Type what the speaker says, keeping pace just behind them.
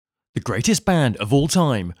The greatest band of all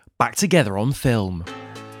time, back together on film.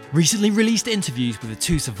 Recently released interviews with the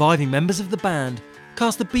two surviving members of the band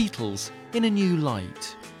cast the Beatles in a new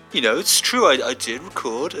light. It's true, I did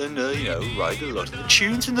record and, write a lot of the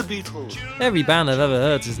tunes in the Beatles. Every band I've ever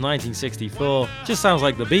heard since 1964 just sounds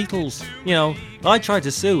like the Beatles. I tried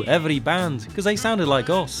to sue every band because they sounded like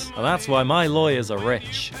us, and that's why my lawyers are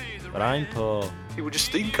rich, but I'm poor. People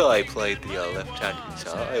just think I played the left-handed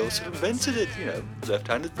guitar. I also invented it,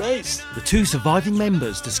 left-handed bass. The two surviving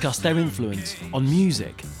members discussed their influence on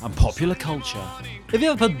music and popular culture. Have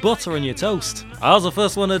you ever put butter on your toast? I was the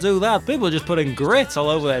first one to do that. People are just putting grit all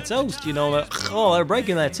over their toast, they're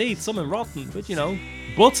breaking their teeth, something rotten, but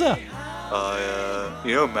butter.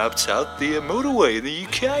 I, mapped out the motorway in the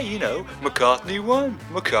UK, McCartney 1,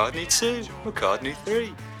 McCartney 2, McCartney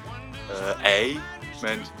 3. A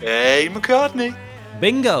meant A McCartney.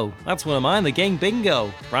 Bingo! That's one of mine, the game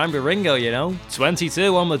Bingo. Rhymed with Ringo,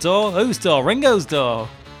 22 on the door. Whose door? Ringo's door.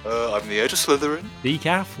 I'm the heir to Slytherin.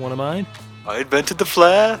 Decaf, one of mine. I invented the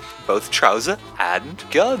flare, both trouser and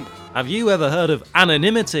gun. Have you ever heard of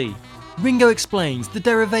anonymity? Ringo explains the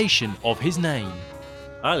derivation of his name.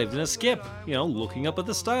 I lived in a skip, looking up at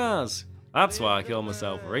the stars. That's why I call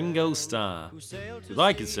myself Ringo Starr. Because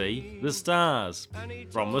I could see the stars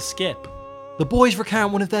from the skip. The boys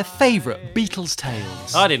recount one of their favourite Beatles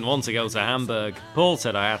tales. I didn't want to go to Hamburg. Paul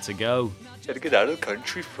said I had to go. You had to get out of the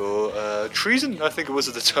country for treason, I think it was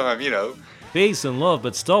at the time, Peace and love,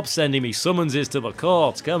 but stop sending me summonses to the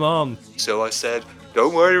court, come on. So I said,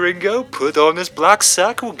 don't worry Ringo, put on this black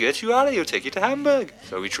sack, we'll get you out of here, take you to Hamburg.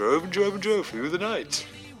 So we drove and drove and drove through the night.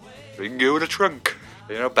 Ringo in a trunk.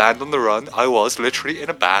 Band on the run. I was literally in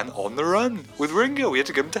a band on the run with Ringo. We had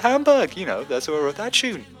to get him to Hamburg, that's why I wrote that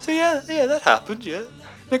tune. So yeah, that happened, yeah.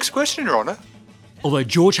 Next question, Your Honour. Although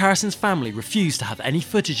George Harrison's family refused to have any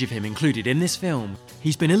footage of him included in this film,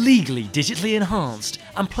 he's been illegally digitally enhanced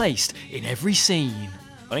and placed in every scene.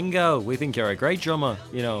 Ringo, we think you're a great drummer.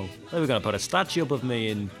 They were going to put a statue up of me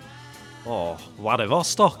in,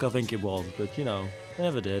 Vladivostok, I think it was, but they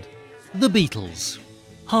never did. The Beatles.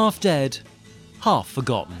 Half dead, half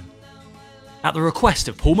forgotten. At the request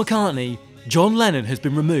of Paul McCartney, John Lennon has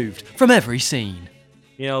been removed from every scene.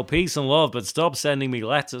 Peace and love, but stop sending me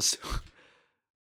letters.